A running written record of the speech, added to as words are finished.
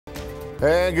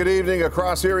And good evening.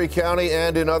 Across Erie County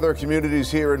and in other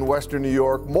communities here in Western New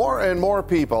York, more and more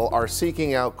people are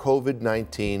seeking out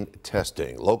COVID-19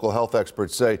 testing. Local health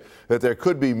experts say that there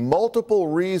could be multiple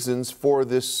reasons for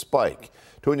this spike.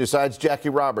 2 News Side's Jackie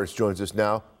Roberts joins us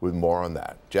now with more on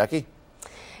that. Jackie?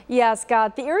 Yeah,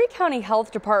 Scott, the Erie County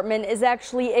Health Department is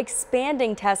actually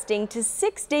expanding testing to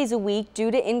 6 days a week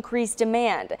due to increased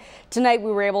demand. Tonight,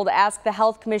 we were able to ask the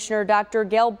Health Commissioner, Dr.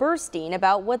 Gail Burstein,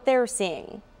 about what they're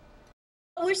seeing.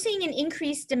 We're seeing an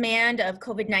increased demand of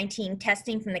COVID-19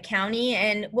 testing from the county,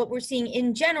 and what we're seeing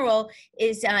in general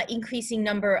is increasing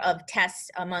number of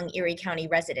tests among Erie County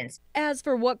residents. As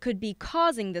for what could be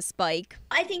causing the spike,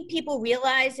 I think people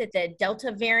realize that the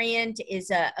Delta variant is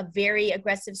a very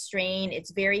aggressive strain. It's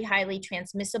very highly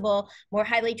transmissible, more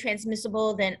highly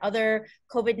transmissible than other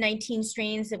COVID-19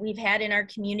 strains that we've had in our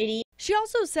community. She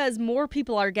also says more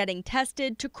people are getting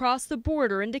tested to cross the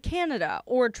border into Canada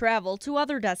or travel to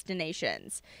other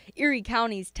destinations. Erie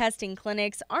County's testing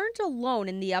clinics aren't alone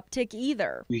in the uptick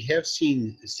either. We have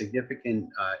seen significant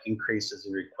increases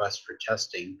in requests for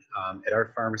testing. At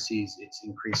our pharmacies, it's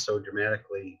increased so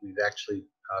dramatically, we've actually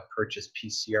purchased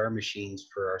PCR machines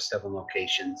for our 7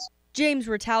 locations. James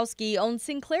Ratowski owns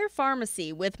Sinclair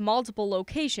Pharmacy with multiple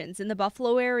locations in the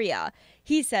Buffalo area.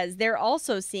 He says they're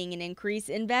also seeing an increase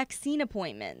in vaccine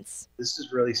appointments. This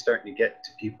is really starting to get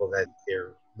to people that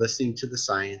they're listening to the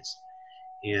science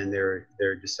and they're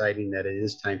deciding that it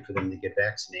is time for them to get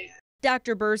vaccinated.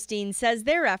 Dr. Burstein says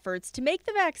their efforts to make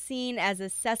the vaccine as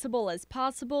accessible as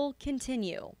possible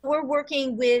continue. We're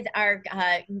working with our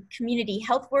community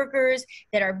health workers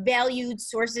that are valued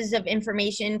sources of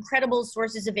information, credible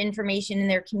sources of information in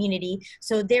their community.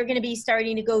 So they're going to be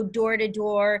starting to go door to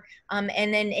door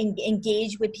and then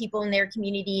engage with people in their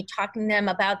community, talking to them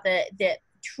about the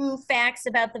true facts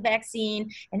about the vaccine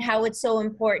and how it's so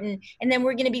important. And then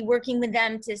we're going to be working with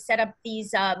them to set up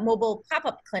these mobile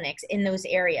pop-up clinics in those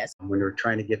areas. When we're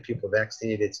trying to get people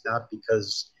vaccinated, it's not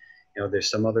because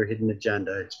there's some other hidden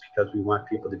agenda. It's because we want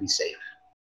people to be safe.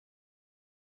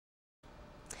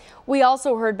 We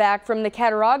also heard back from the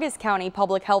Cattaraugus County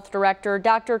Public Health Director,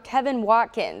 Dr. Kevin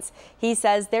Watkins. He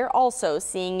says they're also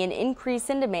seeing an increase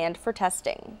in demand for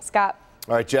testing. Scott?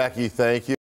 All right, Jackie, thank you.